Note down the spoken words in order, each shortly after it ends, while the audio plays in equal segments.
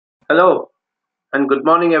Hello and good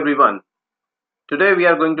morning everyone. Today we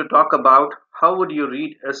are going to talk about how would you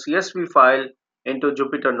read a CSV file into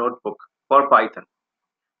Jupyter Notebook for Python.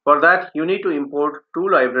 For that you need to import two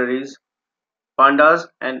libraries, pandas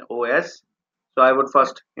and OS. So I would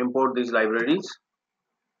first import these libraries.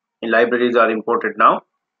 And libraries are imported now.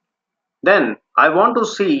 Then I want to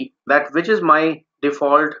see that which is my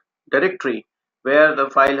default directory where the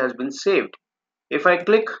file has been saved. If I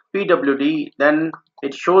click pwd, then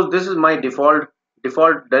it shows this is my default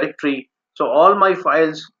directory. So all my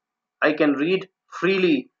files I can read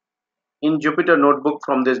freely in Jupyter Notebook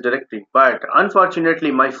from this directory. But unfortunately,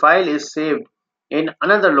 my file is saved in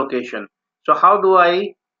another location. So how do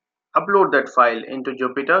I upload that file into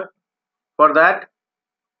Jupyter? For that,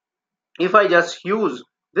 if I just use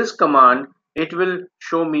this command, it will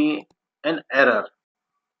show me an error.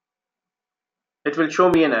 It will show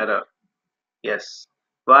me an error. Yes.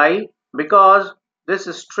 Why? Because this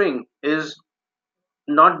string is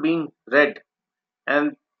not being read,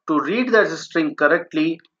 and to read that string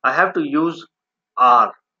correctly I have to use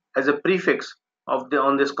R as a prefix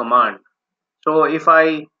on this command. So if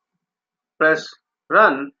I press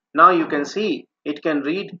run, now you can see it can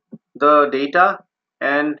read the data,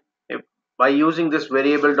 and if, by using this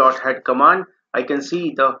variable.head command I can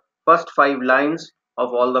see the first 5 lines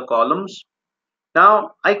of all the columns.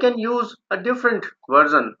 Now I can use a different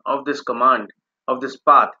version of this command, of this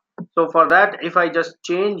path. So for that, if I just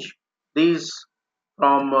change these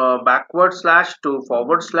from backward slash to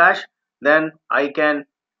forward slash, then I can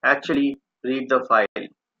actually read the file.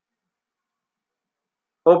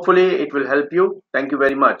 Hopefully it will help you. Thank you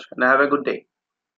very much and have a good day.